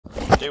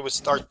Today we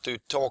start to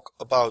talk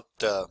about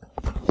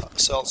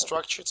cell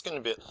structure. It's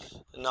going to be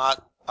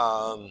not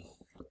a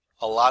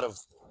lot of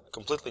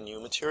completely new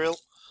material.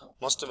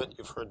 Most of it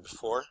you've heard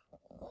before.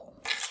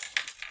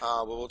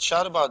 We will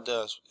chat about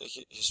the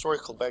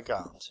historical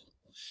background.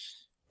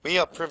 We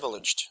are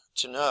privileged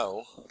to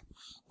know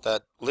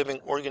that living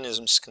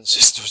organisms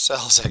consist of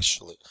cells,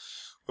 actually.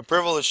 We're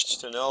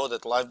privileged to know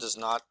that life does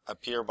not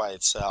appear by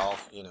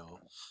itself,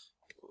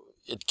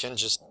 It can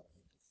just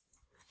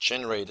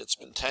generate it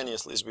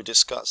spontaneously, as we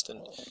discussed.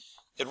 And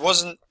it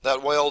wasn't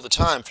that way all the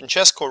time.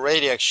 Francesco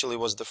Redi actually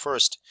was the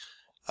first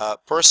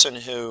person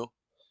who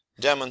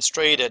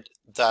demonstrated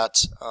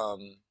that,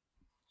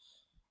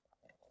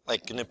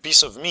 like in a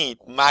piece of meat,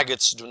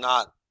 maggots do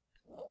not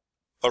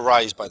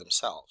arise by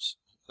themselves.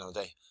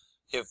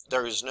 If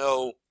there is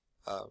no,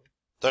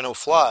 there are no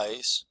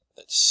flies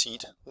that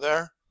seat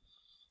there,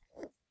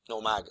 no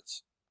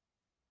maggots.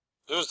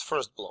 It was the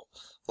first blow.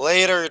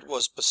 Later it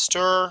was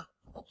Pasteur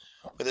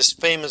with his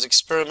famous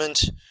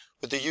experiment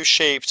with the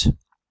U-shaped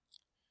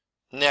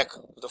neck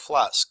of the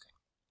flask.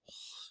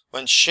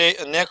 When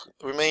a neck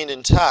remained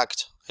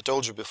intact, I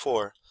told you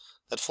before,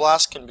 that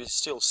flask can be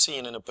still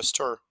seen in a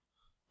Pasteur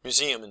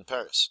museum in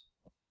Paris.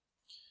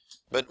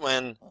 But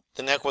when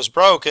the neck was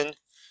broken,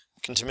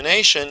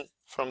 contamination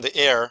from the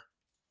air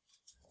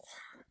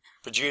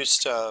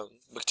produced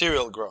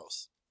bacterial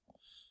growth.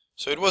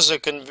 So it was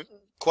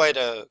quite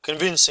a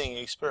convincing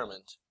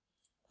experiment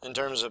in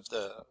terms of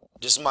the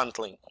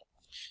dismantling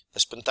the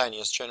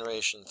spontaneous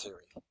generation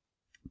theory.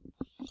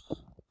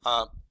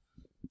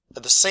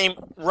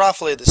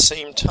 Roughly at the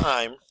same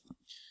time,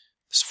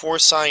 these four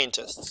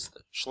scientists,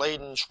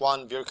 Schleiden,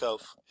 Schwann, Virchow,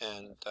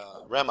 and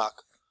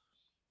Remak,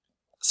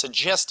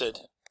 suggested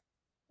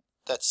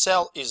that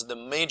cell is the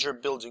major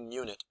building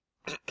unit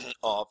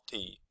of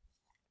the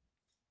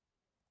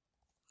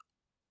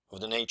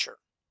nature.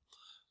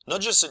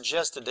 Not just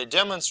suggested, they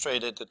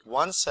demonstrated that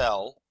one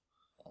cell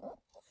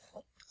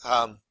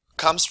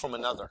comes from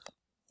another.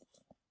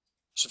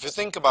 So if you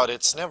think about it,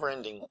 it's a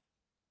never-ending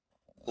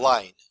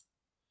line.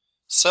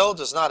 Cell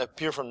does not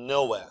appear from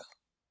nowhere.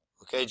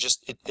 Okay,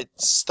 it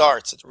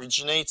starts, it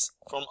originates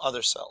from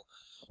other cell.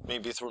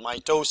 Maybe through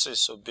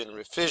mitosis or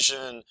binary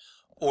fission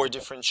or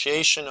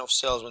differentiation of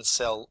cells when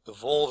cell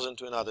evolves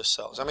into another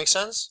cell. Does that make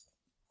sense?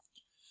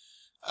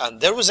 And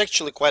there was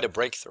actually quite a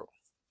breakthrough.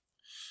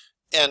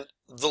 And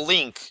the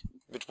link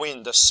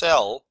between the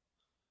cell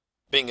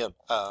being a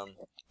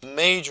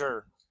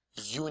major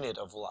unit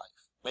of life,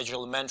 major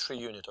elementary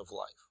unit of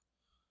life.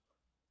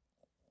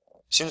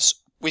 Since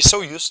we're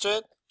so used to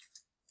it,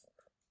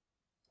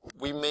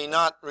 we may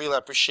not really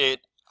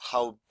appreciate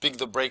how big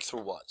the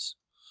breakthrough was.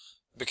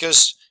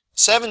 Because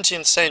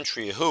 17th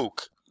century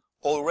Hooke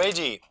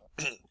already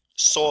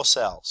saw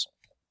cells,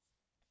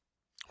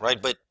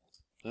 right? But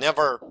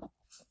never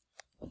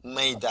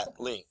made that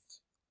link.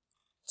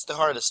 It's the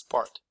hardest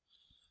part,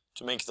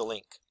 to make the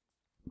link.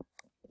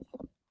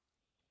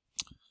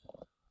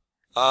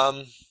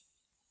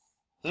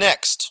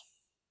 Next,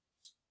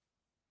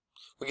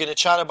 we're going to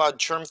chat about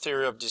germ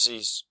theory of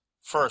disease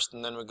first,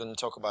 and then we're going to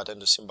talk about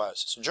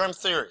endosymbiosis. So germ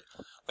theory.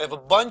 We have a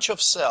bunch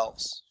of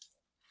cells,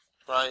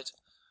 right?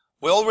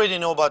 We already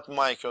know about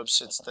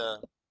microbes. It's the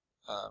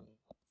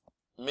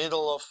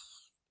middle of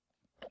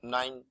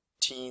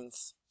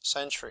 19th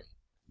century.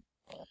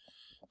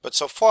 But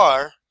so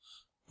far,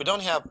 we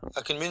don't have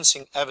a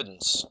convincing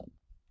evidence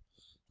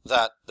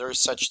that there is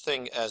such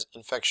thing as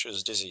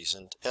infectious disease.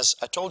 And as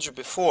I told you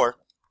before,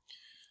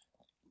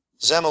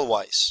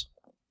 Semmelweis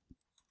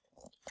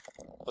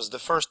was the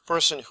first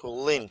person who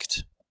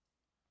linked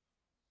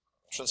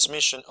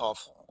transmission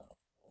of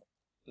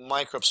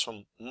microbes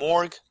from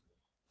morgue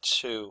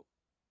to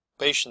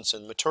patients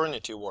in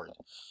maternity ward.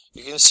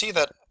 You can see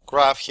that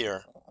graph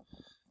here.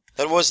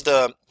 That was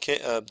the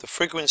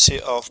frequency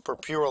of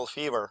puerperal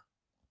fever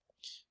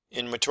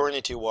in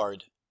maternity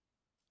ward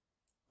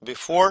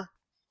before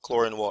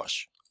chlorine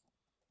wash.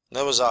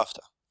 That was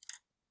after.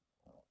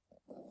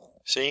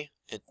 See,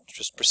 it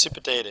just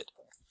precipitated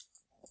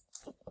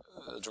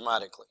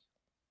dramatically,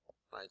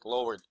 right?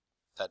 Lowered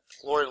that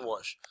chlorine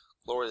wash,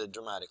 lowered it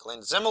dramatically.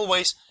 And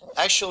Semmelweis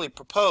actually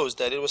proposed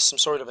that it was some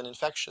sort of an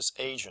infectious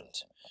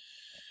agent.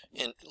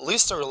 And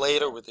Lister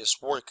later, with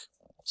his work,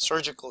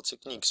 surgical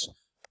techniques,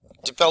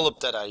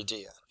 developed that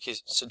idea. He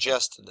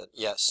suggested that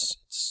yes,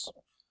 it's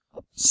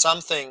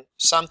something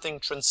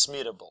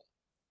transmittable.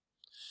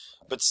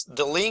 But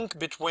the link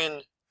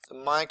between the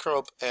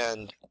microbe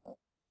and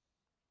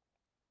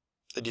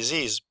the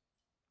disease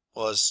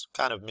was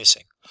kind of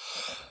missing.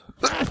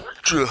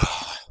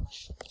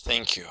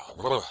 Thank you.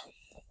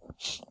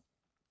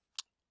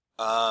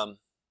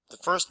 The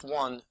first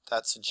one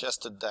that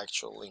suggested the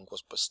actual link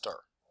was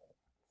Pasteur.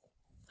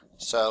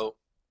 So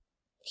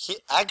he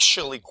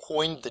actually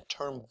coined the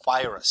term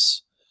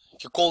virus.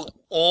 He called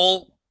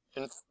all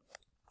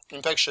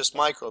infectious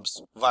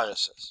microbes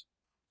viruses.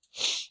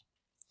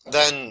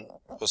 Then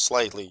it was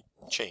slightly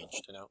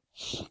changed,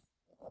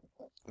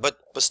 But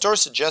Pasteur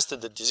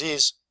suggested that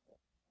disease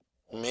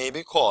may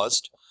be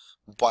caused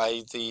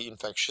by the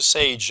infectious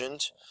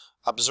agent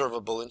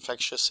observable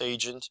infectious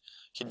agent.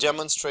 He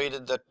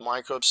demonstrated that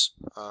microbes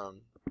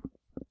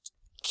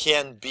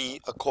can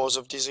be a cause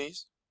of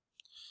disease.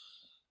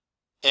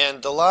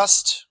 And the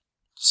last,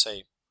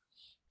 say,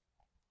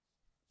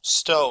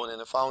 stone in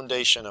the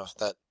foundation of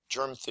that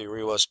germ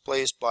theory was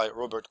placed by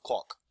Robert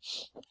Koch,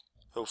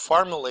 who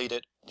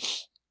formulated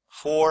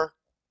 4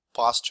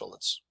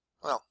 postulates.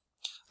 Well,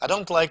 I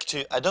don't like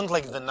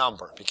the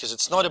number, because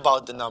it's not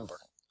about the number.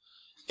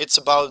 It's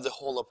about the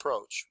whole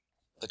approach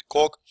that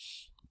Koch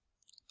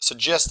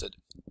suggested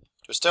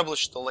to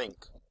establish the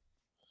link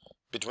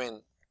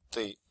between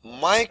the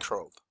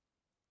microbe,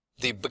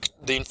 the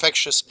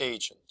infectious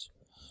agent,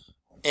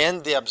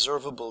 and the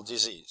observable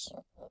disease.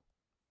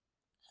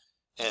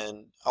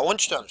 And I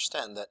want you to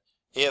understand that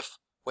if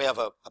we have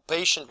a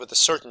patient with a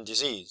certain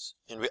disease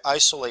and we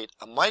isolate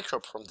a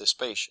microbe from this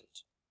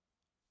patient,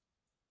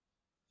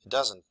 it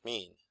doesn't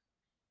mean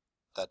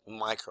that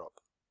microbe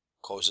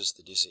causes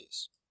the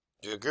disease.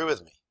 Do you agree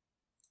with me?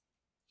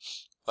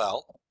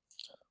 Well,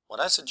 what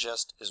I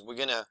suggest is we're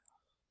going to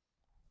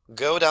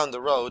go down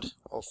the road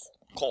of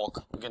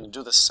Koch. We're going to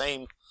do the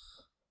same,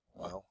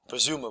 well,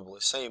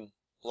 presumably same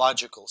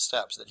logical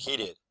steps that he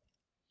did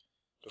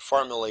to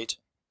formulate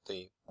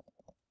the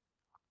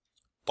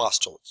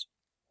postulates.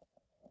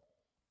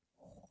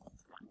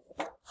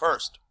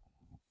 First,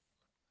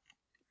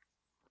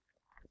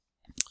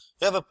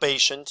 you have a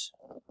patient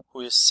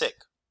who is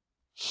sick,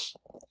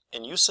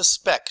 and you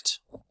suspect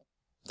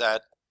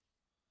that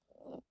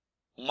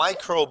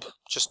microbe,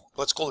 just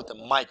let's call it a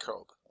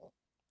microbe,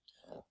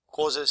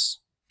 causes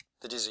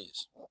the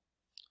disease.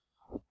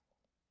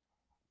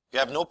 You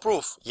have no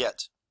proof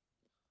yet.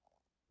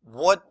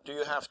 What do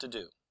you have to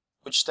do?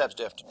 Which steps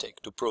do you have to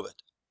take to prove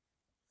it?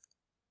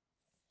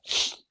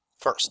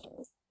 First,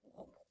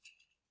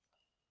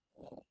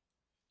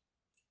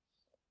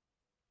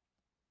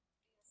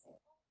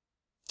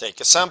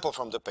 take a sample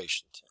from the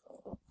patient.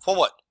 For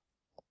what?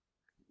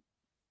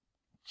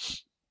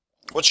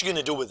 What you going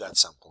to do with that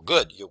sample?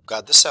 Good, you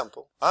got the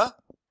sample. Huh?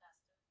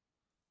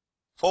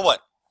 For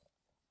what?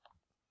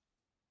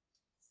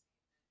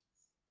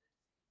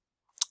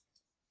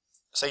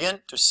 Say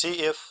again, to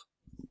see if...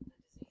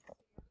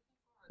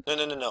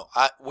 No.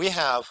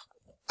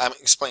 I'm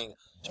explaining.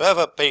 So I have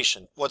a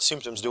patient. What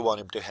symptoms do you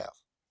want him to have?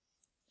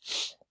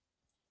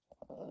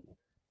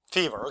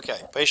 Fever,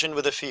 okay. Patient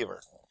with a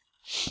fever.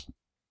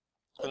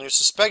 And you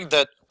suspect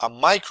that a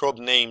microbe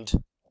named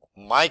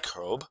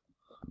microbe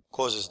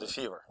causes the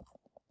fever.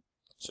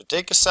 So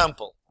take a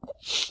sample.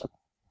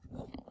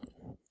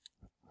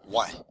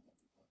 Why?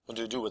 What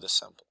do you do with the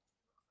sample?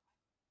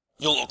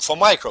 You look for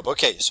microbe.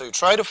 Okay, so you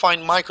try to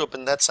find microbe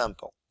in that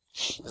sample.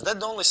 Is that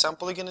the only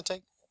sample you're going to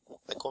take?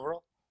 Like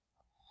overall?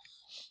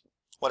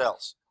 What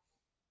else?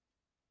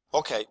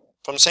 Okay,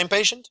 from the same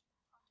patient?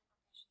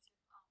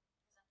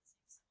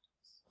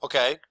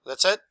 Okay,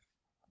 that's it?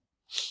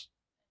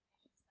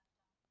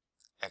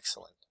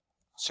 Excellent.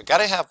 So you got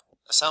to have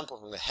a sample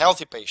from the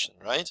healthy patient,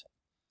 right?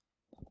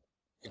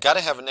 You got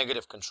to have a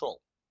negative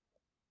control.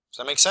 Does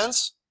that make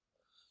sense?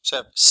 So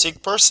you have a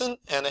sick person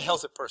and a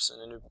healthy person,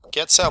 and you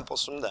get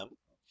samples from them,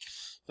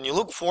 and you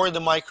look for the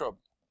microbe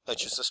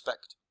that you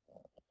suspect.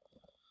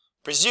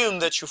 Presume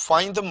that you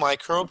find the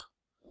microbe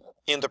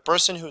in the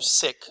person who's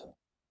sick,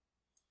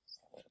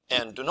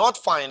 and do not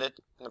find it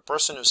in the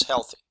person who's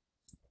healthy.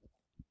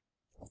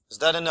 Is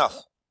that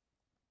enough?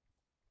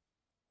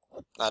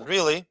 Not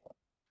really.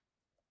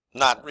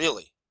 Not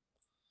really.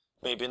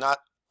 Maybe not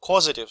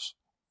causative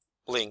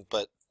link,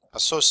 but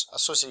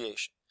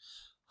association.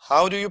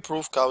 How do you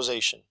prove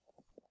causation?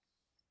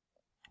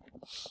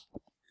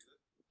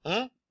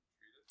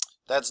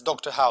 That's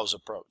Dr. Howe's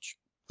approach.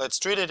 Let's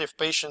treat it. If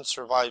patient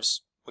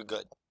survives, we're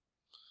good.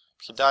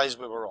 If he dies,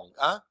 we were wrong.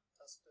 Huh?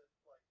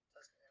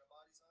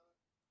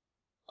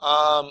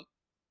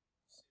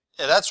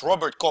 Yeah, that's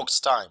Robert Koch's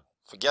time.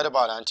 Forget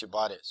about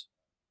antibodies.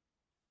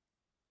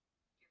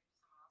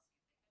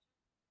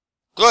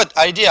 Good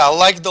idea. I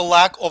like the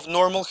lack of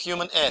normal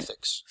human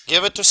ethics.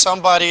 Give it to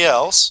somebody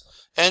else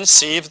and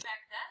see if...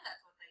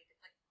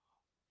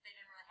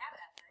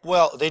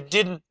 Well, they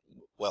didn't.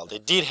 Well, they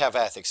did have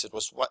ethics. It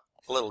was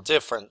a little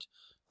different.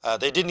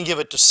 They didn't give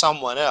it to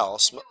someone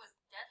else.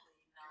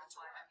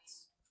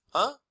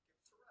 Huh?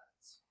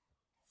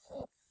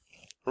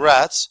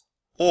 Rats,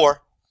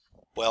 or,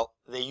 well,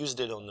 they used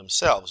it on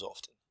themselves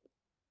often.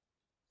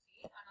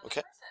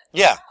 Okay.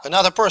 Yeah,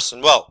 another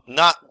person. Well,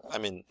 not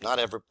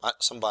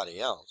somebody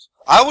else.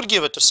 I would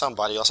give it to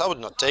somebody else. I would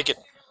not take it.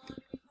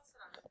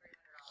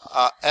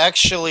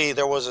 Actually,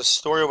 there was a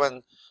story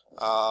when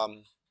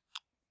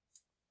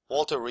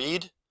Walter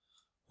Reed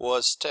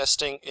was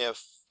testing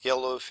if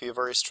yellow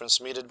fever is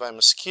transmitted by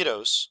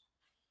mosquitoes.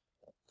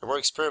 There were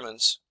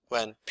experiments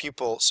when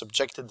people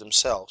subjected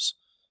themselves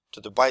to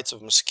the bites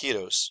of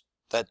mosquitoes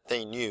that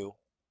they knew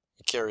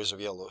were carriers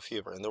of yellow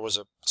fever. And there was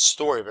a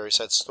story, a very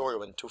sad story,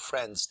 when 2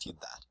 friends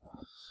did that.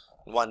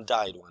 One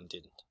died, one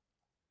didn't.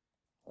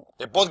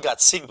 They both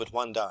got sick, but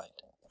one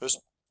died. It was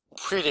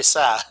pretty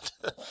sad.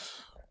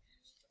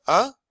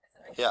 Huh?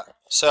 Yeah.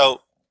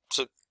 So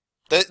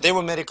They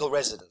were medical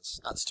residents,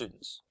 not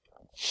students.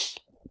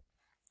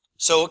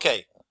 So,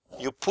 okay,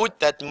 you put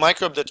that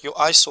microbe that you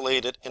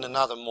isolated in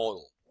another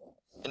model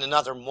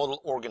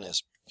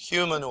organism,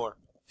 human or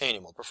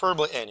animal,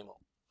 preferably animal.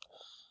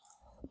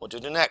 What do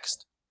you do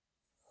next?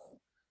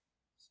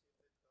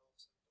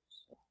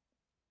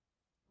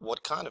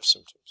 What kind of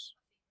symptoms?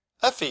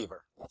 A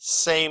fever.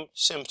 Same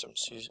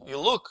symptoms. You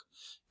look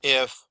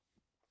if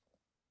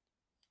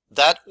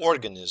that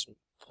organism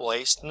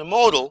placed in the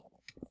model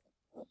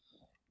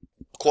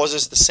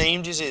causes the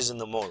same disease in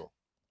the model.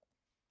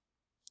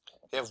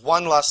 You have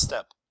one last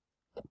step.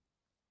 You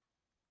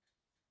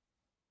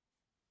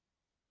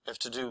have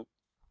to do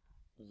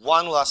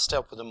one last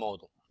step with the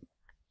model.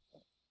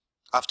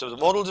 After the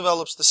model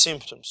develops the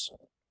symptoms.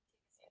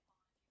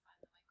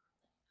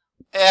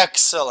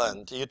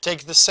 Excellent. You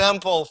take the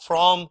sample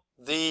from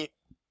the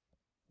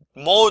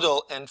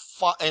model and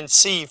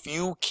see if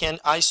you can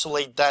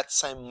isolate that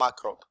same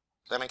microbe.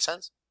 Does that make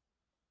sense?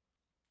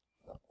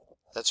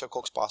 That's your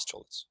Koch's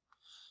postulates.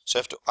 So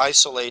you have to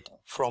isolate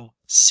from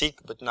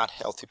sick but not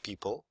healthy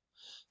people.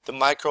 The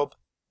microbe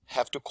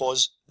have to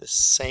cause the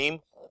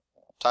same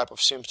type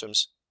of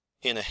symptoms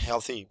in a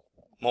healthy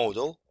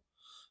model,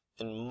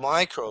 and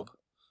microbe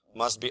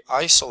must be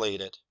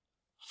isolated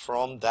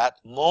from that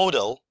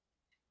model,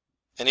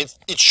 and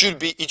it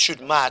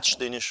should match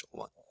the initial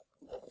one.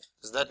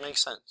 Does that make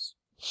sense?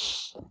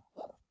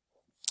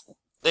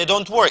 They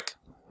don't work.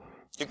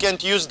 You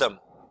can't use them,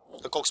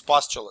 the Koch's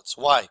postulates.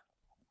 Why?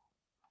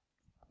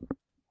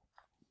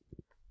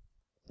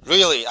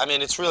 Really, I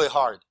mean, it's really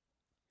hard.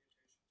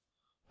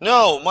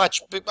 No,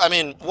 much. I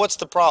mean, what's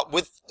the problem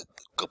with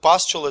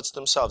postulates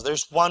themselves?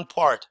 There's one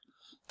part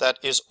that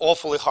is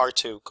awfully hard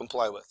to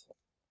comply with.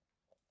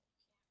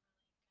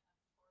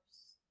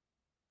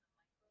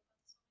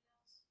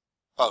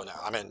 Oh, no,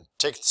 I mean,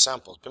 take the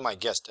samples, be my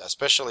guest,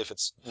 especially if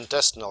it's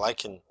intestinal. I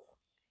can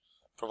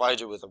provide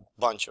you with a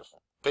bunch of,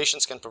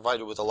 patients can provide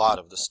you with a lot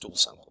of the stool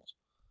samples.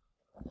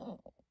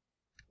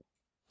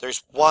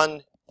 There's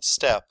one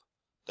step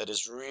that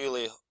is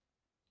really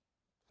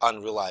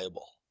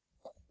unreliable.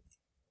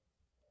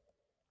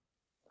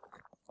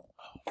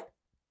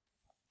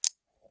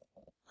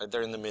 Right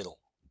there in the middle.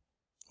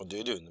 What do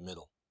you do in the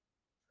middle?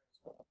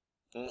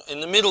 In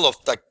the middle of,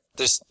 like,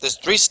 there's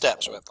 3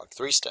 steps, right? Like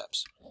 3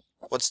 steps.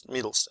 What's the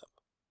middle step?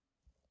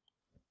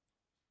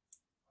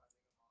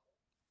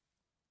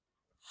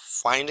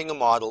 Finding a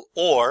model,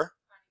 or,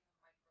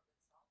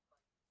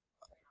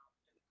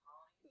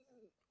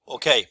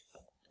 okay,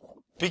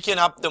 picking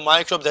up the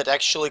microbe that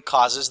actually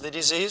causes the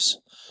disease,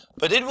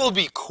 but it will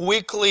be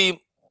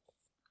quickly,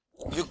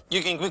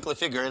 you can quickly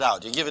figure it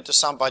out. You give it to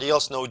somebody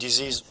else, no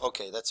disease,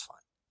 okay, that's fine.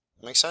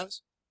 Make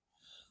sense?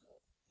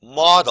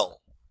 Model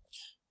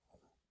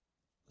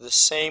the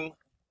same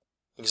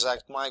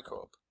exact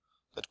microbe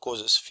that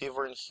causes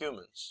fever in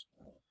humans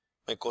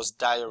may cause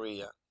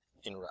diarrhea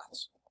in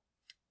rats.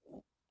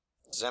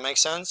 Does that make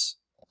sense?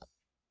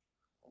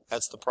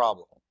 That's the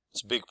problem.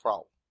 It's a big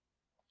problem.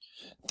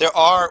 There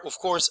are, of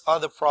course,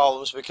 other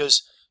problems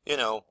because, you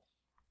know,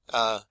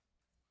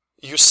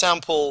 you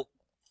sample,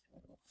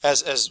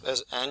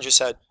 as Angie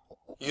said,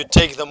 you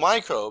take the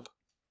microbe,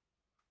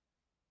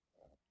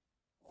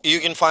 you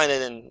can find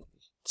it in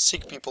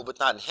sick people but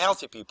not in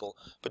healthy people,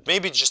 but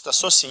maybe just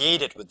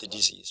associated with the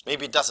disease.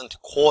 Maybe it doesn't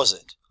cause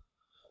it.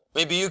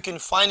 Maybe you can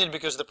find it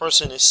because the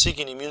person is sick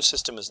and the immune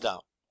system is down.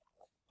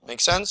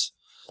 Make sense?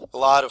 A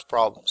lot of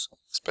problems,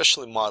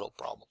 especially model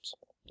problems.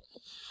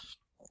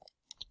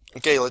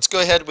 Okay, let's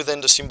go ahead with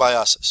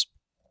endosymbiosis.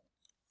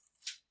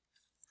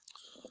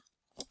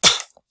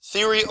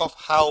 Theory of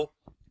how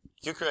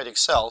eukaryotic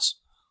cells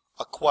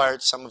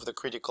acquired some of the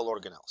critical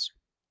organelles.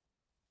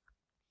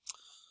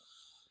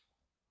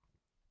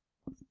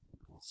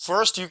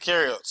 First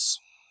eukaryotes,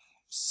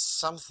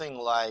 something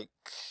like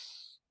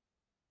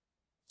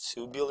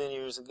 2 billion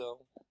years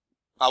ago.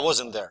 I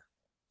wasn't there,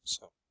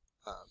 so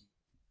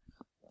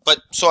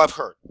but so I've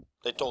heard.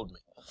 They told me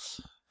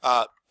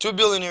 2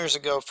 billion years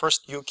ago,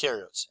 first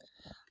eukaryotes.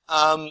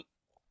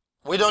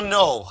 We don't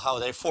know how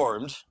they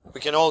formed.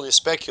 We can only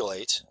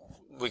speculate.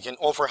 We can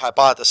offer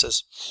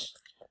hypotheses.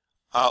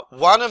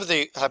 One of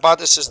the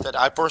hypotheses that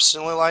I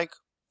personally like: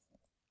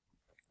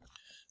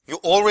 you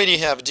already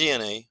have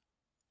DNA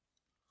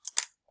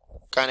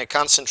kind of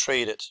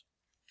concentrated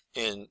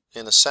in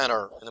the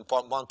center, in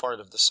one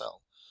part of the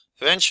cell.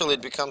 Eventually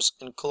it becomes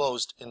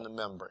enclosed in the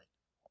membrane.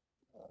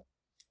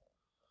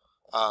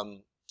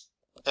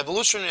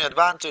 Evolutionary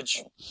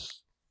advantage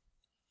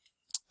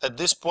at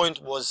this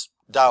point was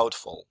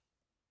doubtful,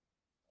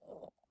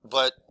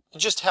 but it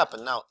just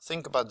happened. Now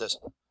think about this.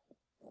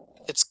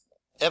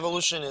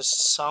 Evolution is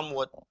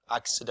somewhat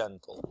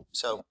accidental,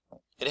 so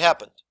it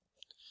happened.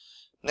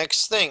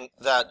 Next thing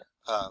that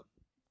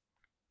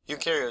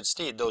eukaryotes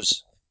did,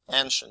 those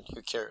ancient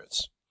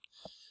eukaryotes,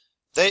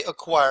 they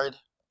acquired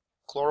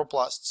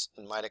chloroplasts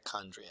and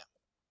mitochondria.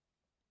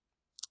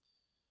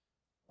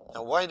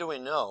 Now, why do we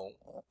know?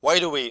 Why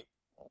are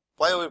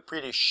we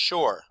pretty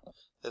sure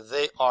that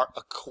they are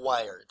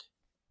acquired?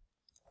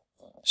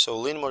 So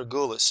Lynn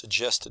Margulis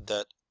suggested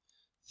that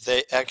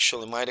they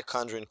actually,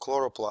 mitochondria and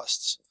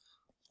chloroplasts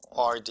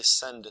are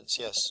descendants,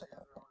 yes.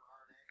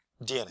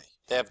 DNA.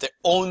 They have their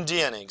own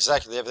DNA,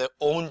 exactly. They have their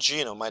own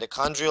genome,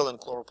 mitochondrial and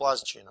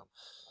chloroplast genome.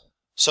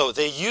 So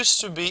they used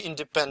to be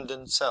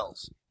independent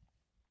cells,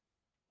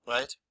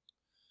 right?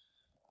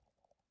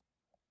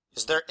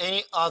 Is there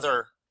any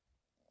other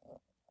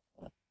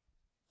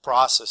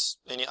process,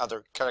 any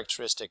other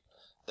characteristic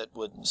that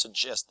would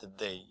suggest that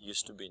they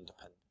used to be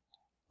independent?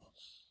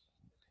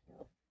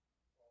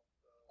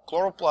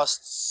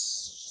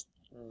 Chloroplasts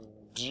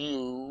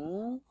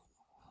do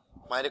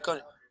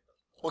mitochondria.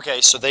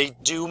 Okay, so they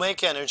do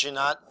make energy.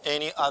 Not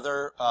any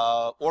other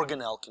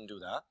organelle can do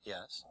that.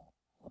 Yes,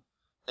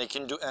 they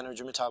can do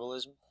energy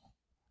metabolism.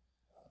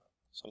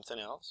 Something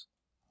else?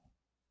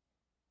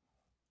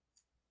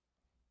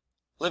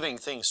 Living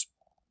things.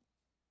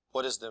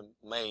 What is the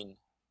main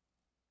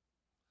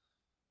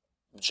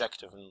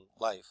objective in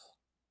life?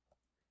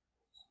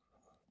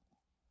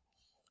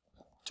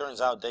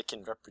 Turns out they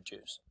can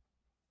reproduce.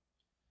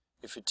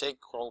 If you take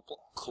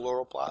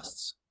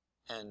chloroplasts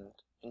and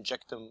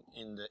inject them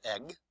in the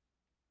egg,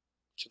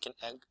 chicken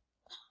egg,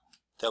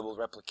 they will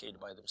replicate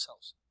by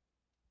themselves.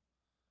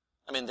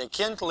 I mean, they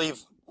can't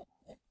live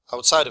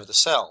outside of the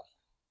cell,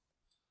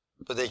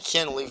 but they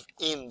can live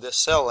in the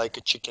cell like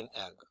a chicken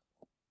egg.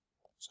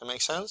 Does that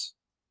make sense?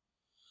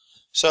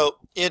 So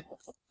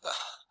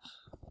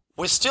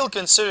we still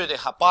consider it a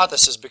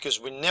hypothesis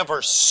because we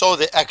never saw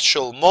the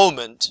actual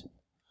moment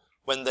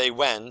when they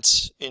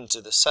went into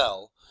the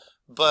cell,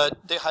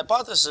 but the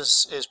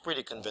hypothesis is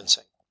pretty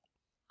convincing.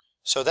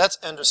 So that's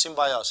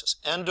endosymbiosis.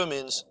 Endo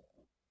means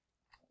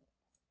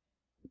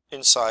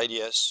inside,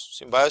 yes.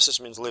 Symbiosis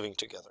means living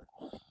together.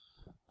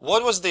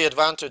 What was the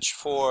advantage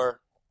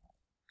for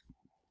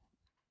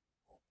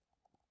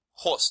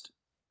host,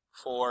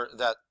 for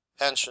that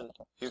ancient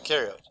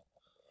eukaryote?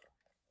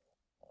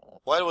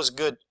 Why it was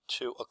good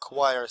to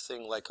acquire a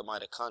thing like a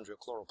mitochondrial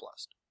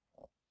chloroplast?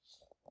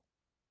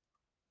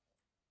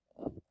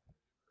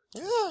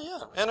 Yeah,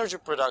 energy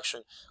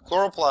production.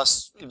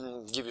 Chloroplasts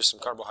even give you some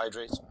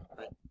carbohydrates,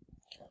 right?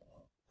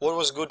 What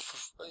was good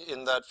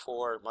in that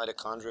for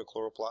mitochondrial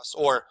chloroplasts?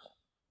 Or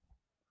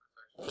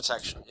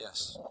protection,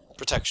 yes,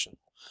 protection.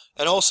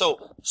 And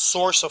also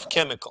source of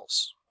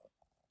chemicals.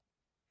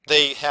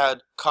 They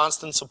had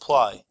constant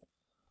supply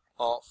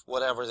of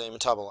whatever they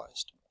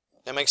metabolized.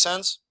 That makes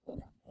sense?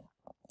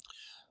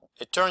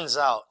 It turns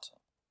out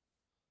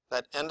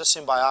that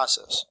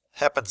endosymbiosis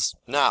happens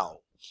now,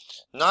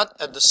 not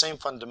at the same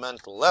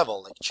fundamental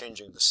level, like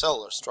changing the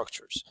cellular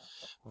structures,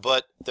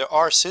 but there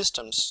are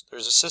systems.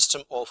 There's a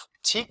system of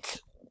tick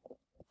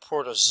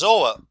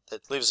protozoa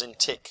that lives in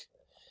tick,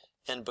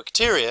 and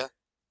bacteria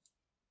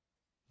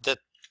that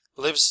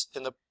lives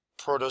in the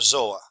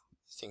protozoa.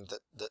 I think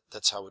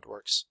that's how it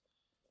works.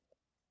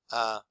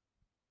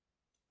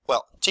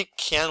 Well, tick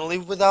can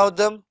live without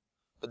them,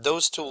 but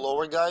those two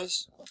lower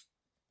guys,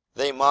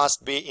 they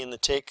must be in the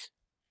tick.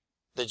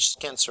 They just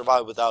can't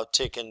survive without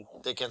tick, and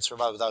they can't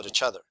survive without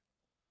each other.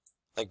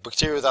 Like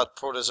bacteria without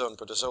protozoa and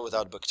protozoa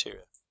without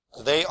bacteria.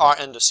 So they are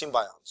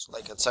endosymbionts,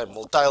 like it's a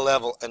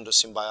multi-level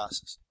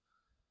endosymbiosis.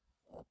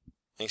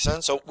 Make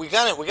sense? So we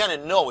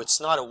gotta know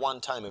it's not a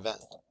one-time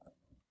event.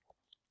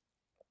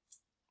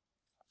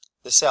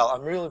 The cell,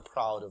 I'm really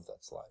proud of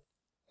that slide.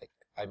 Like,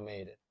 I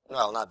made it.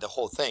 Well, not the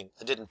whole thing.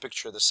 I didn't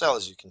picture the cell,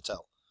 as you can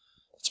tell.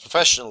 It's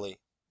professionally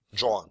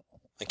drawn.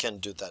 I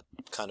can't do that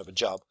kind of a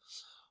job.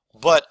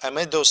 But I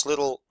made those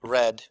little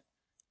red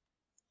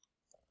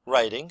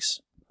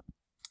writings.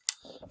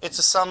 It's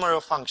a summary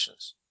of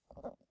functions.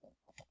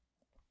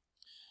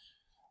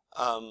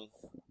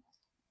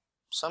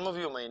 Some of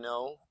you may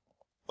know,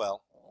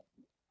 well,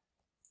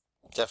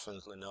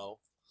 definitely know,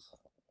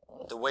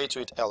 the way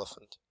to eat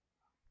elephant.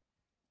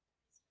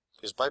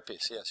 Piece by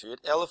piece, yes. You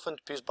eat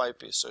elephant piece by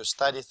piece. So you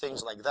study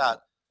things like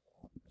that,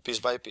 piece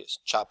by piece,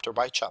 chapter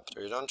by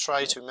chapter. You don't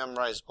try to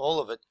memorize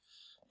all of it.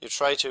 You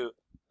try to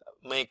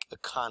make a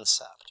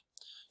concept.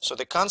 So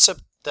the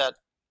concept that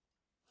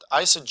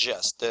I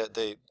suggest,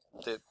 the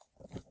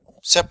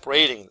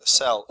separating the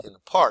cell in the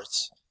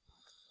parts,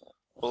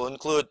 will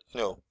include,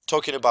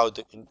 talking about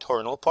the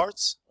internal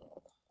parts,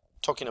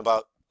 talking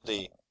about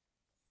the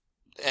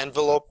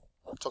envelope,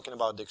 talking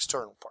about the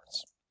external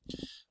parts.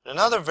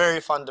 Another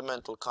very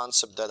fundamental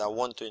concept that I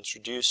want to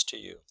introduce to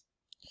you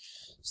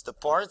is the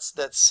parts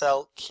that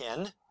cell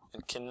can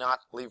and cannot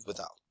live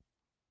without.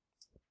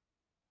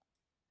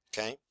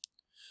 Okay?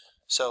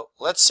 So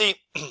let's see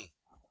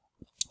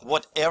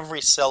what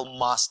every cell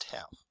must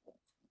have.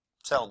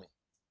 Tell me.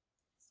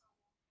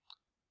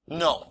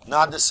 No,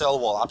 not the cell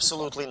wall.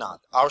 Absolutely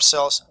not. Our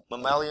cells,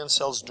 mammalian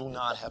cells, do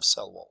not have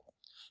cell wall.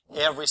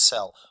 Every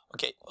cell,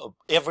 okay,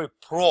 every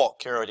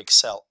prokaryotic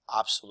cell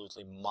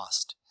absolutely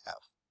must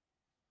have.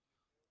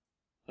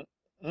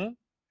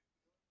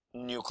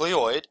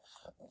 Nucleoid.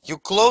 You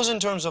close in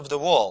terms of the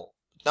wall,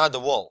 not the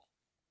wall.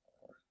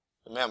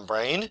 The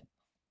membrane.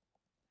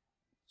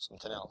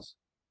 Something else.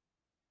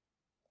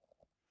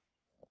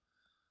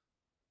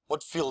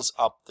 What fills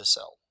up the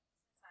cell?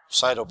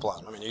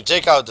 Cytoplasm. I mean, you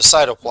take out the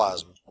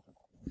cytoplasm.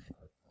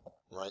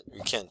 right?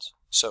 You can't.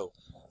 So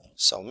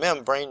cell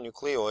membrane,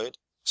 nucleoid,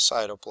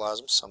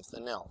 cytoplasm,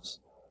 something else.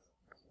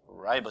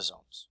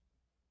 Ribosomes.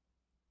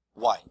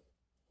 Why?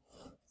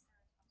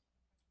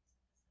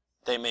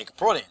 They make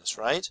proteins,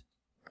 right?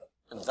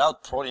 And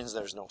without proteins,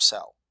 there's no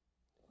cell.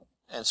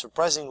 And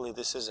surprisingly,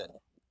 this is it.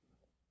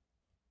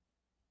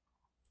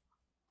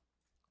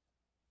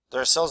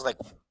 There are cells like,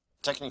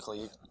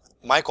 technically,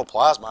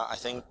 mycoplasma, I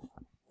think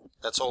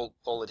that's all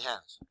it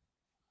has.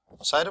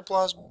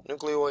 Cytoplasm,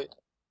 nucleoid,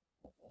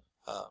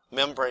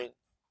 membrane,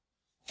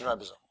 and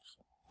ribosomes.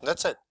 And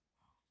that's it.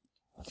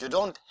 You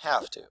don't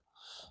have to.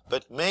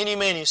 But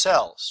many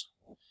cells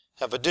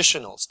have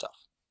additional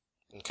stuff.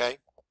 Okay?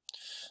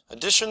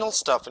 Additional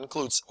stuff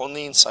includes on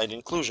the inside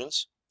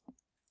inclusions.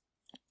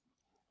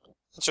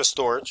 It's just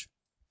storage,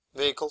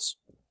 vehicles,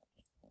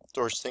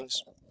 storage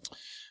things.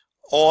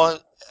 On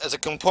as a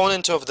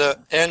component of the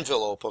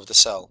envelope of the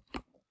cell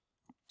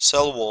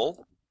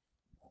wall.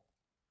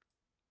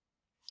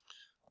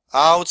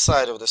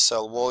 Outside of the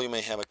cell wall, you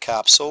may have a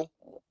capsule.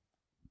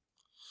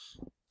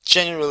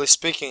 Generally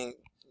speaking,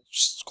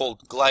 it's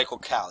called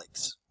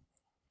glycocalyx.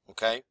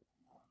 Okay?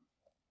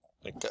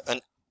 Like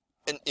an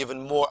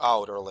even more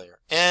outer layer.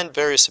 And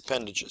various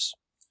appendages.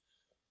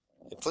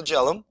 A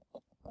flagellum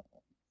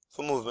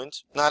for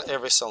movement. Not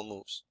every cell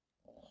moves.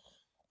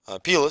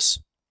 Pilus.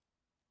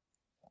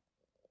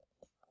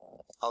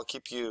 I'll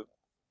keep you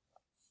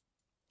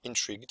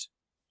intrigued.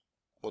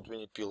 What do we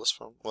need pilus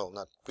from? Well,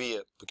 not we,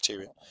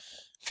 bacteria.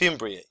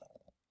 Fimbriae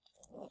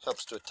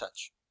helps to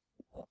attach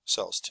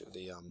cells to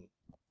the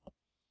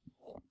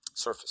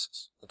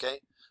surfaces. Okay,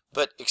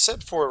 but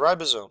except for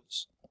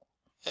ribosomes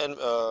and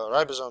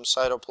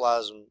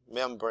cytoplasm,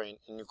 membrane,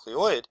 and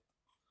nucleoid,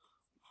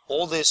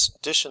 all this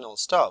additional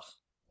stuff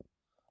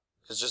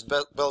is just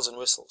bells and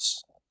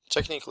whistles.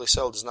 Technically,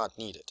 cell does not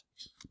need it.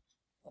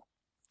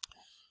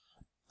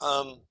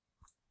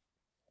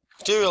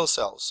 Bacterial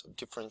cells of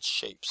different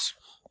shapes,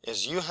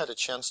 as you had a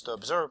chance to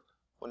observe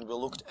when we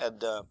looked at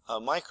the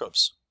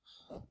microbes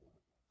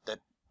that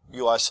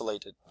you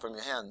isolated from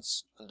your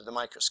hands under the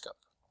microscope.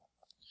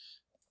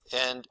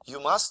 And you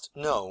must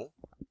know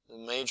the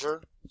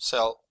major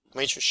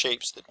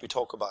shapes that we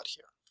talk about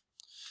here.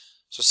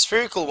 So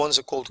spherical ones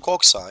are called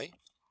cocci,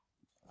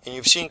 and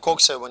you've seen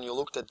cocci when you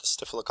looked at the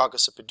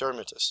Staphylococcus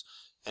epidermidis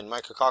and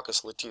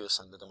Micrococcus luteus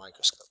under the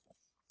microscope.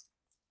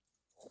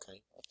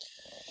 Okay.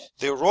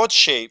 The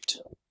rod-shaped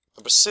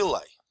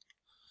bacilli.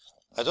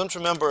 I don't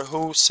remember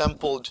who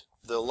sampled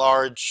the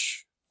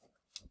large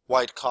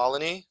white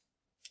colony.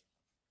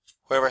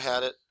 Whoever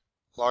had it,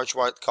 large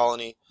white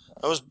colony.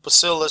 That was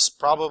Bacillus,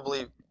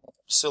 probably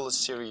Bacillus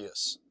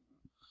cereus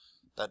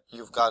that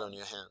you've got on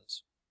your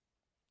hands.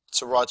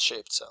 It's a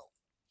rod-shaped cell.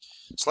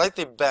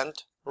 Slightly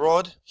bent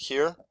rod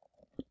here,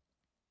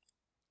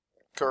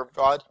 curved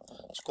rod.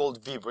 It's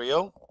called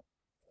vibrio.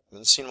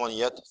 Haven't seen one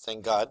yet,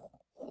 thank God.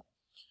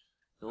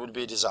 It would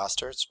be a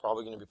disaster. It's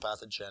probably going to be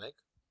pathogenic.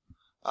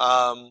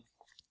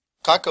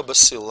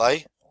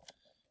 Coccobacilli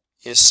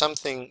is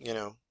something,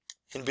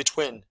 in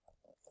between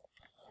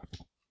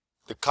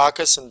the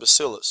coccus and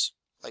bacillus,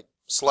 like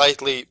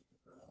slightly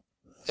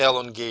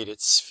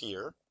elongated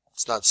sphere.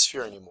 It's not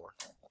sphere anymore.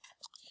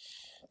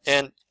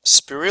 And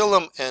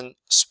spirillum and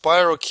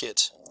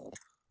spirochete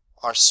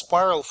are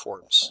spiral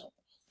forms.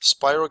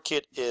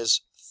 Spirochete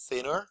is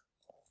thinner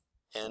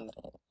and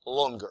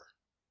longer.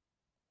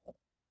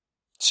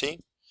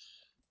 See?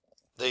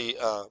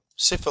 The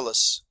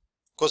syphilis,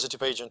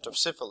 causative agent of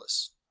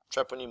syphilis,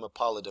 Treponema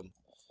pallidum,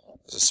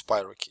 is a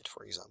spirochete,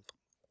 for example.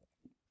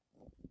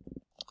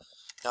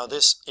 Now,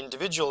 these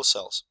individual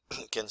cells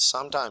can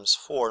sometimes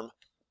form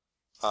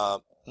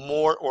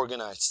more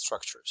organized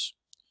structures.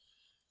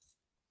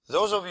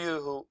 Those of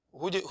you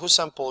who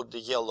sampled the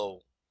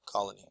yellow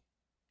colony,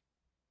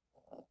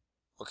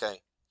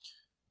 okay,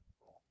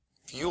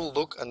 if you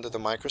look under the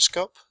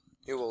microscope,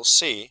 you will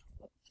see,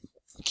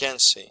 you can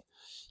see,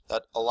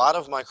 that a lot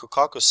of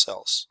Micrococcus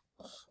cells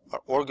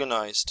are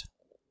organized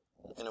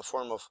in a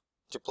form of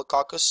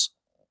Diplococcus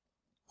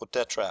or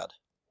tetrad.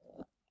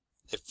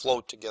 They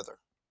float together.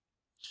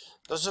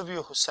 Those of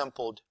you who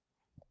sampled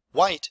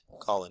white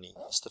colony,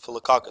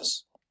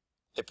 Staphylococcus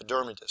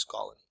epidermidis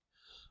colony,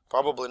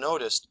 probably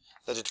noticed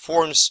that it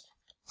forms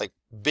like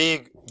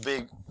big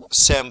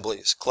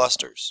assemblies,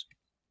 clusters.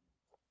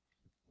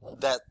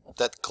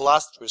 That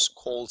cluster is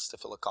called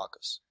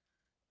Staphylococcus.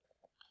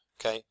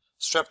 Okay,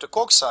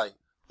 Streptococci,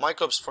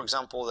 microbes, for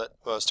example, that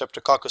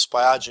Streptococcus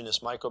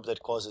pyogenes microbe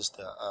that causes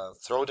the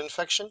throat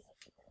infection,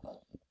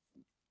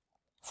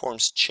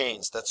 forms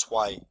chains. That's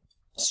why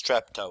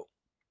strepto.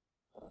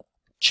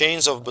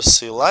 Chains of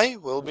bacilli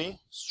will be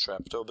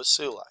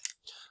streptobacilli.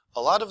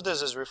 A lot of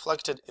this is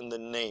reflected in the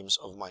names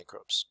of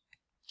microbes.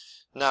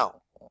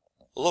 Now,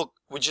 look,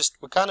 we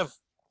kind of,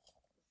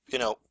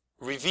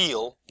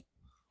 reveal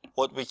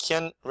what we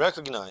can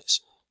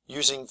recognize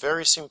using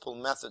very simple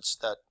methods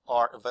that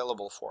are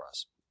available for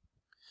us.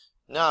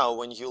 Now,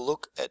 when you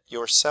look at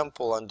your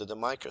sample under the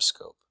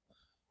microscope,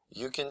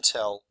 you can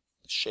tell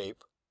the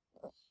shape,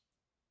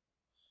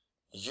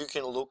 you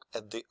can look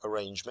at the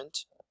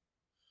arrangement,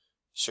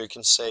 So you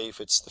can say if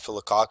it's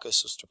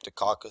Staphylococcus or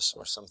Streptococcus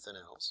or something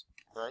else,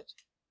 right?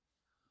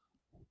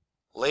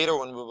 Later,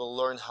 when we will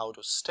learn how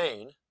to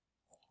stain,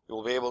 you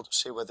will be able to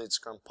see whether it's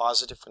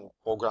gram-positive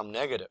or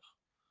gram-negative.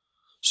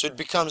 So it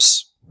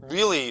becomes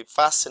really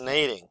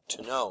fascinating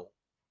to know.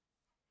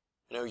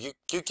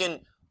 You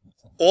can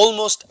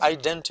almost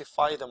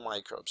identify the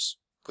microbes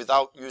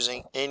without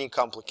using any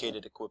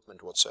complicated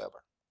equipment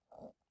whatsoever.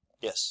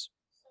 Yes?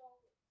 So,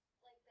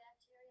 like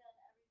bacteria and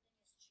everything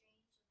is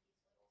changed in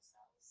these little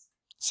cells?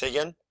 Say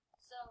again?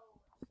 So,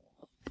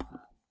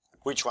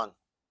 Which one?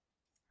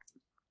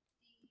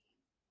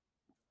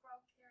 the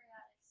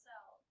prokaryotic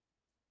cell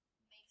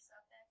makes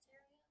up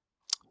bacteria?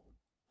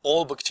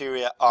 All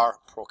bacteria are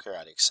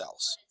prokaryotic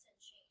cells. But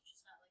it's in change.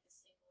 It's not like a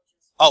single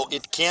just... Oh,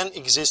 it can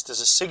exist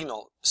as a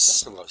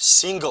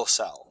single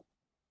cell,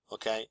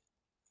 okay?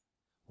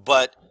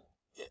 But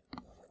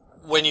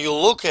when you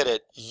look at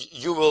it,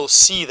 you will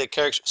see the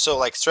character. So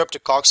like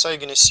Streptococci, you're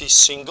going to see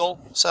single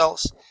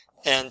cells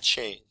and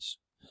chains.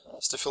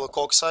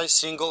 Staphylococci,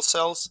 single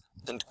cells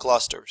and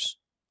clusters.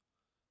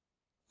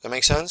 That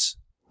makes sense?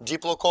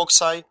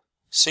 Diplococci,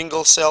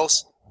 single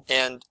cells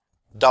and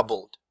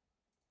doubled.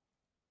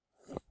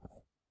 But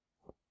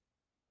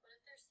if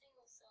they're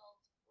single-celled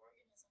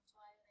organisms,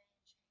 why are they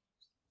in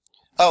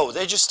change? Oh,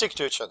 they just stick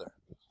to each other.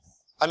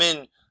 I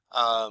mean,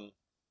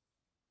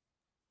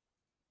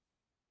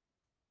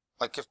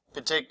 like if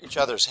we take each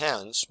other's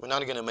hands, we're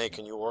not going to make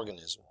a new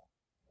organism.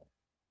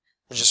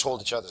 We just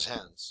hold each other's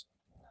hands,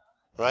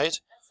 right?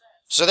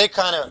 So they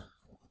kind of,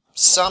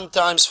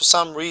 sometimes for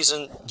some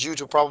reason, due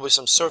to probably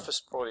some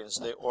surface proteins,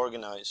 they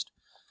organized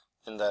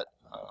in that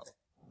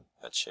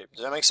shape.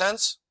 Does that make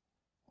sense?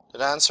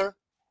 Did I answer?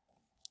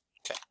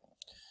 Okay.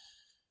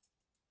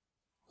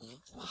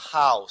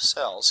 How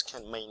cells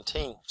can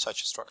maintain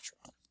such a structure?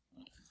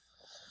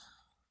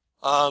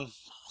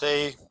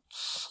 They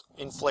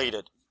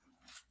inflated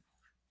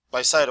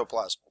by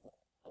cytoplasm.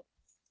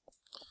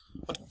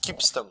 What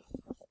keeps them?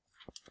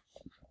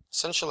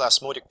 Essentially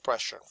osmotic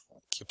pressure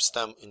keeps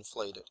them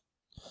inflated.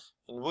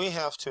 And we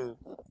have to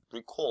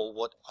recall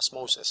what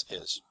osmosis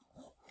is.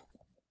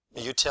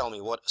 You tell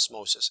me what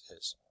osmosis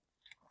is.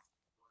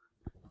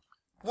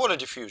 Water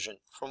diffusion,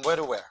 from where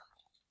to where?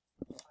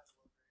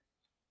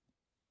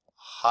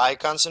 High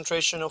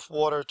concentration of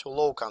water to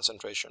low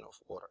concentration of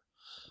water.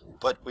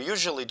 But we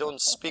usually don't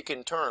speak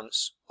in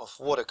terms of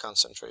water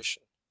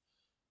concentration.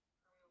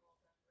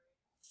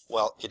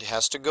 Well, it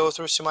has to go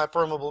through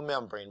semi-permeable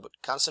membrane,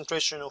 but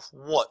concentration of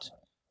what?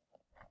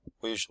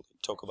 We usually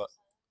talk about.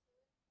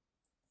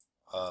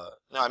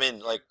 No, I mean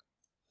like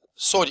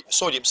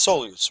sodium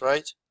solutes,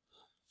 right?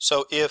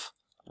 So if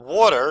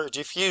water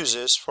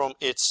diffuses from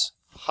its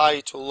high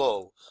to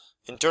low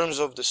in terms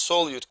of the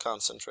solute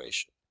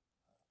concentration,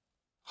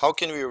 how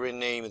can we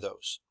rename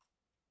those?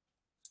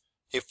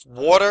 If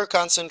water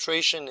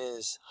concentration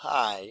is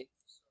high,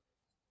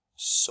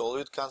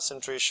 solute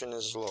concentration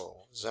is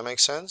low. Does that make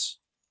sense?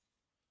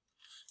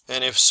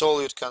 And if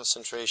solute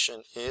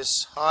concentration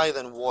is high,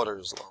 then water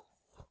is low.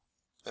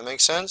 That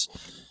makes sense?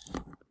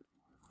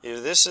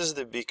 If this is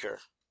the beaker,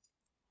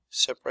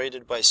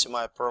 separated by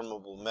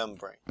semi-permeable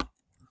membrane,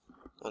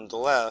 on the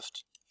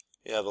left,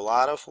 you have a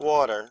lot of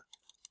water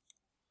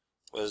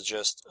with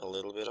just a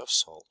little bit of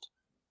salt.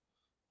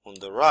 On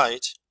the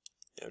right,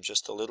 you have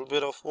just a little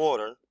bit of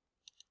water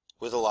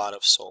with a lot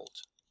of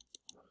salt.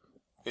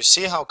 You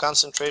see how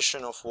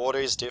concentration of water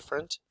is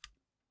different?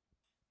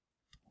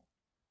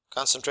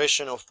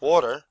 Concentration of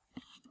water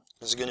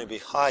is going to be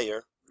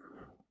higher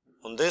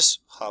on this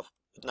half,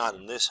 but not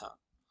on this half.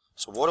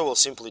 So water will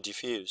simply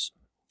diffuse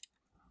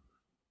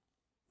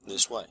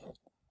this way.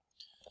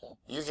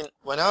 You can,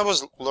 when I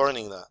was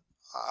learning that,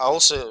 I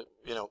also,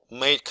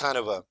 made kind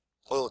of a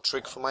little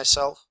trick for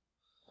myself.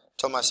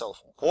 Tell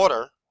myself,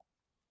 water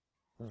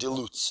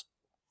dilutes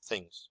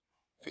things.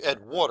 If you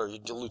add water, you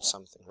dilute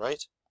something,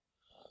 right?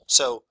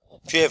 So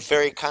if you have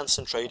very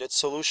concentrated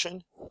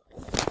solution,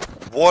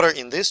 water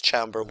in this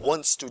chamber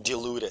wants to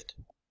dilute it.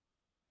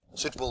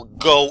 So it will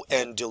go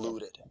and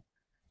dilute it.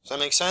 Does that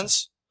make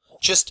sense?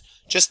 Just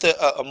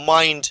a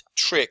mind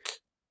trick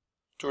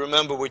to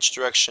remember which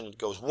direction it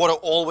goes. Water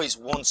always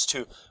wants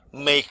to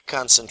make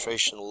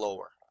concentration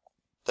lower.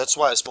 That's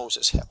why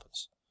osmosis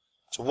happens.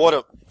 So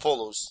water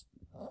follows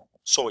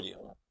sodium,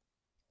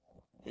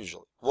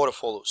 usually. Water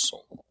follows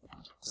salt.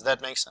 Does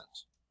that make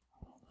sense?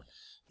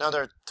 Now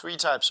there are three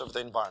types of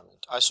the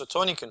environment.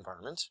 Isotonic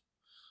environment,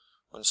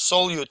 when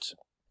solute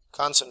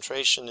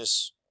concentration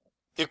is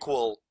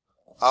equal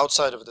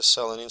outside of the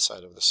cell and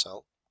inside of the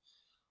cell.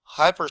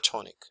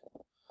 Hypertonic,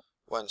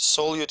 when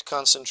solute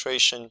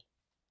concentration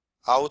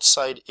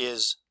outside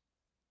is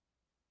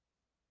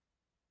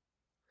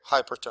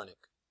hypertonic.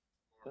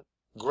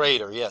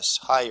 Greater, yes,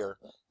 higher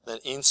than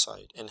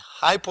inside. And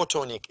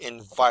hypotonic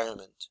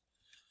environment,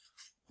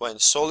 when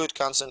solute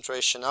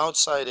concentration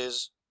outside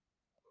is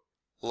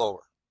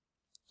lower.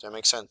 Does that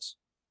make sense?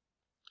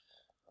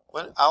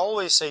 When I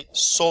always say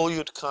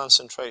solute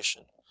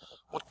concentration,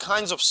 what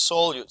kinds of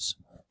solutes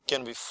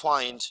can we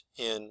find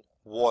in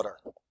water,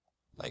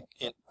 like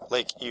in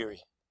Lake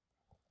Erie?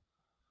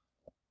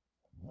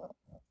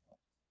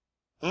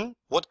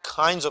 What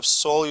kinds of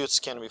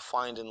solutes can we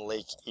find in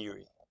Lake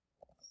Erie?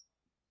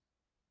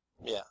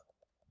 Yeah.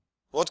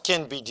 What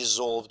can be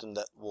dissolved in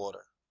that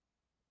water?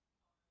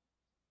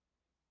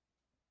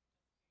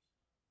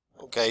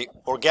 Okay,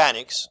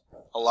 organics.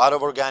 A lot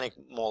of organic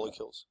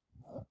molecules.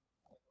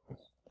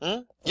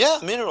 Yeah,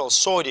 minerals,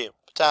 sodium,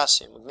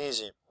 potassium,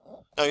 magnesium.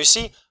 Now you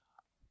see,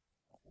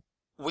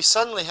 we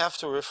suddenly have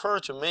to refer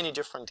to many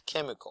different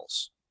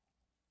chemicals.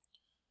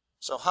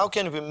 So how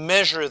can we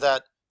measure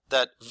that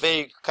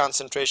vague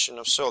concentration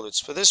of solids?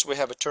 For this we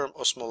have a term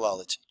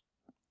osmolality,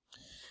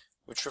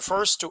 which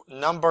refers to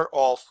number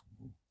of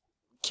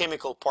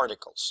chemical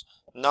particles,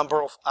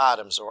 number of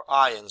atoms or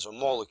ions or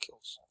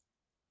molecules.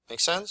 Make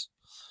sense?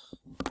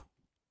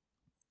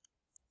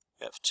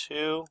 We have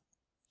two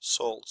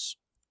salts.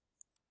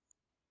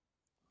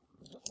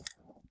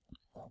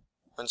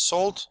 When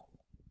salt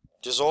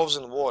dissolves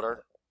in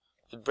water,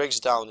 it breaks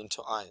down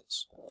into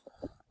ions.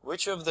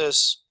 Which of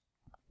these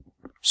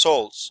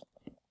salts,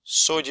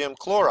 sodium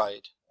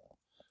chloride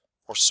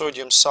or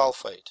sodium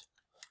sulfate,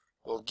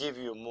 will give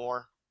you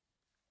more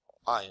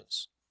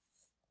ions,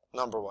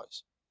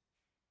 number-wise?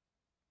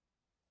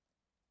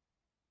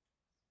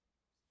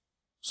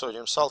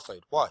 Sodium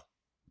sulfate. Why?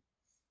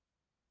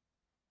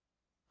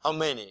 How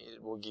many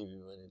it will give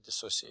you when it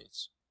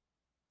dissociates?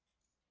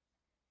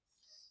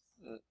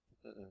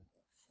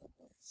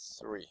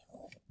 3.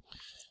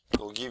 It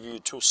will give you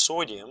 2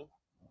 sodium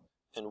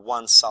and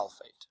 1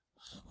 sulfate.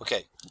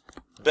 Okay,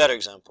 better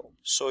example.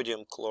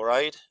 Sodium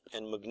chloride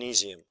and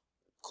magnesium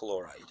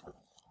chloride.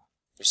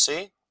 You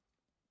see?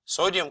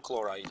 Sodium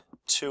chloride,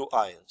 2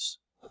 ions.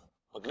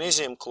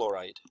 Magnesium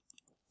chloride,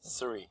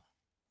 3.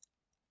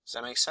 Does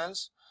that make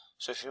sense?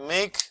 So if you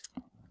make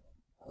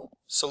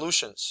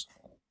solutions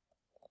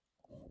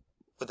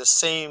with the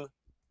same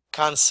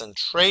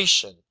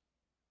concentration,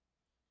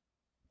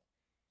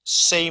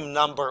 same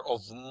number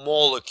of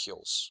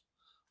molecules,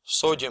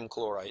 sodium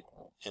chloride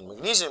and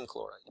magnesium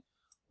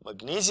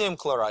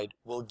chloride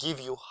will give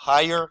you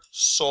higher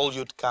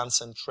solute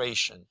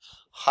concentration,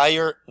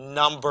 higher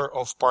number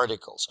of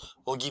particles,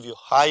 will give you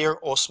higher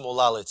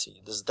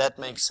osmolality. Does that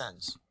make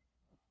sense?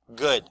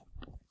 Good.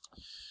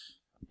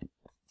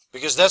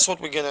 Because that's what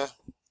we're going to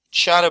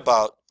chat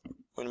about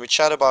when we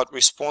chat about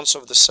response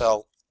of the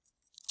cell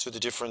to the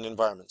different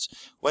environments.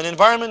 When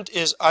environment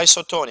is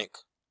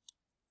isotonic,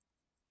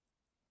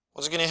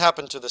 what's going to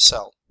happen to the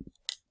cell?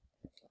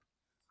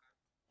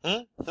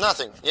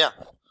 Nothing, yeah.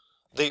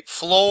 The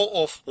flow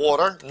of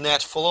water,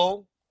 net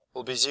flow,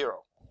 will be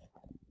 0.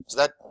 Is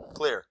that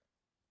clear?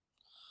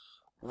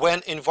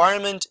 When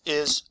environment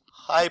is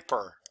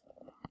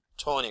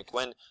hypertonic,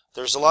 when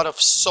there's a lot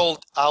of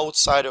salt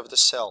outside of the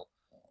cell,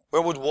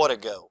 where would water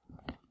go?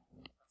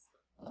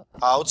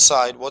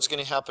 Outside. What's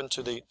going to happen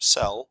to the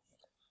cell?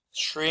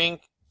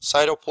 Shrink,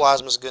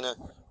 cytoplasm is going to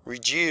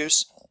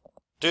reduce.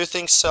 Do you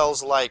think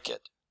cells like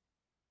it?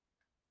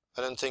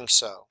 I don't think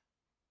so.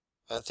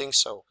 I don't think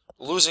so.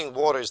 Losing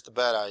water is the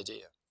bad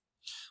idea.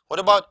 What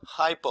about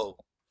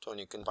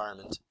hypotonic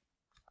environment?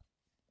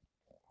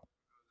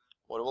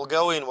 What will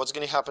go in? What's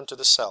going to happen to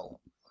the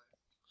cell?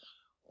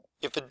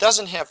 If it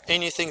doesn't have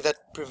anything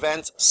that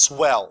prevents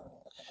swell,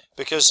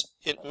 because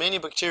many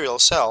bacterial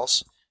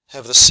cells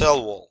have the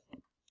cell wall,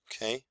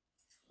 okay?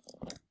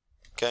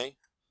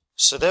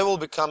 So they will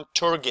become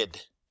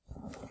turgid,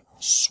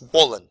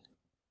 swollen,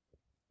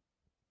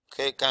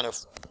 okay, kind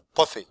of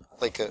puffy,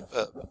 like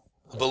a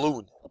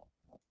balloon.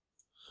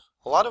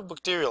 A lot of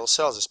bacterial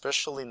cells,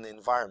 especially in the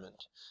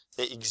environment,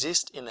 they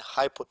exist in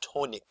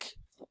hypotonic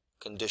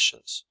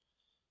conditions.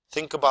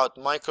 Think about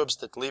microbes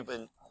that live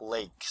in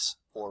lakes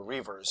or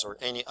rivers or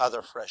any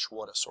other fresh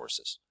water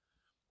sources.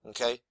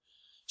 Okay?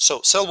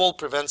 So cell wall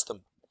prevents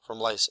them from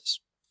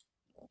lysis.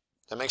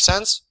 That makes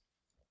sense?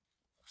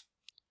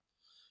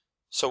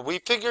 So we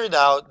figured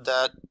out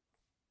that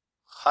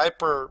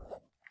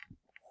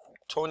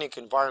hypertonic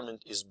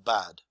environment is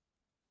bad.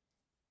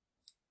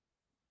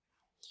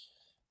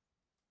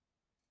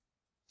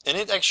 And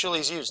it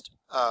actually is used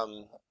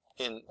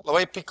in the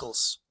way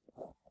pickles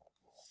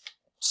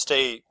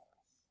stay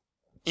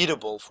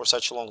eatable for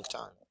such a long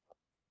time.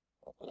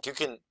 You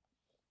can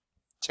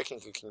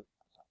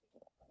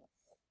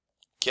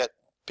get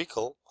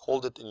pickle,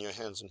 hold it in your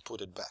hands and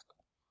put it back.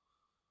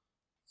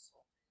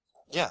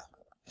 Yeah,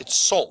 it's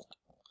salt.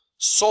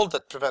 Salt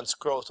that prevents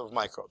growth of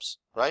microbes,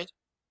 right?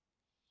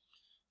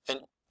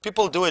 And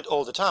people do it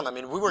all the time. I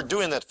mean, we were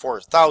doing that for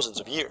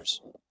thousands of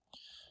years.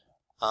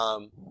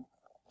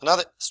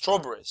 Another,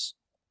 strawberries.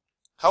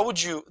 How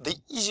would you, the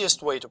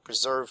easiest way to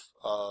preserve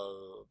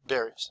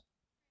berries?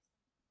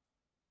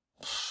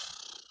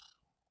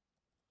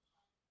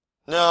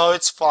 No,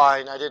 it's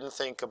fine. I didn't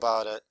think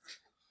about it.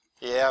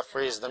 Yeah,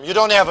 freeze them. You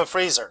don't have a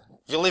freezer.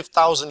 You lived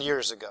 1,000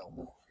 years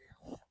ago.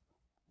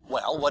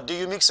 Well, what do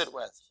you mix it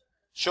with?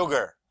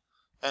 Sugar.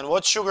 And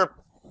what sugar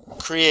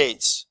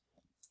creates?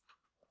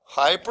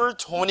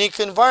 Hypertonic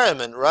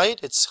environment, right?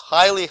 It's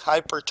highly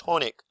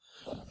hypertonic.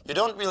 You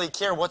don't really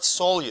care what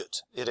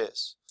solute it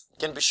is. It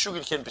can be sugar,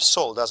 it can be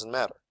salt, doesn't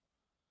matter.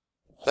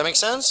 Does that make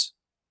sense?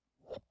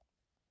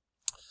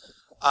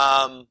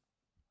 Well,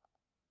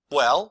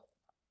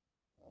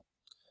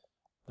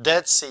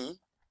 Dead Sea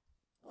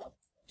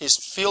is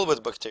filled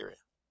with bacteria.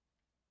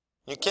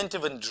 You can't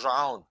even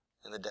drown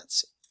in the Dead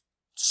Sea.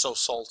 It's so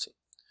salty.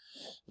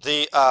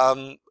 The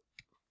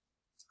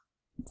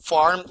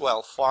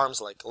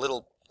farms like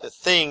little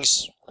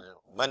things,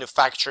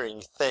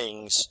 manufacturing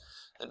things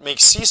that make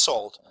sea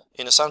salt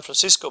in the San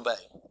Francisco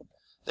Bay.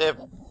 They have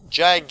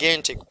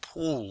gigantic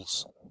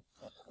pools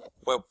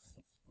where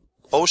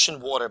ocean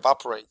water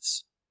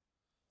evaporates,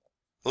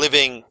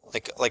 leaving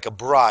like a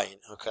brine,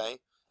 okay?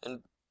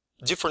 And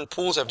different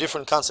pools have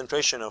different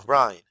concentration of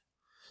brine,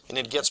 and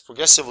it gets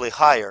progressively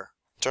higher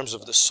in terms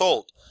of the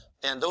salt.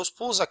 And those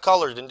pools are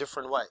colored in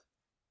different way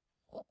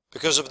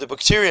because of the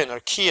bacteria and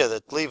archaea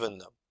that live in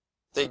them.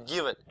 They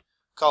give it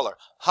color.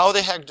 How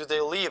the heck do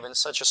they live in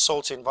such a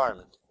salty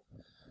environment?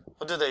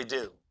 What do they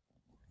do?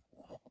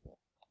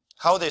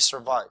 How they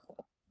survive?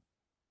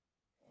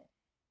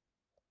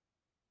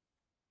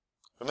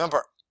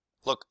 Remember,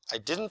 look, I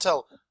didn't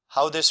tell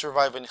how they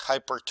survive in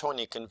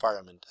hypertonic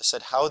environment. I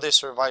said how they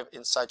survive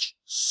in such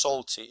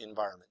salty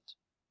environment.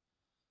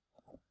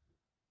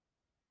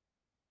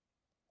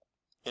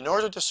 In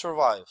order to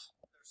survive,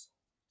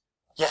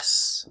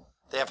 yes,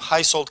 they have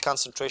high salt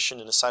concentration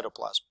in the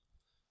cytoplasm.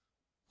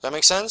 That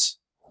makes sense?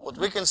 What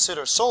we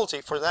consider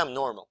salty, for them,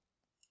 normal.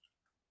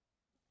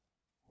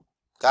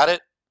 Got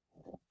it?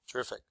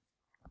 Terrific.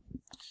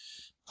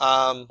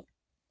 I'm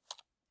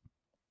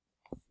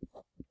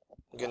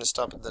going to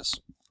stop at this.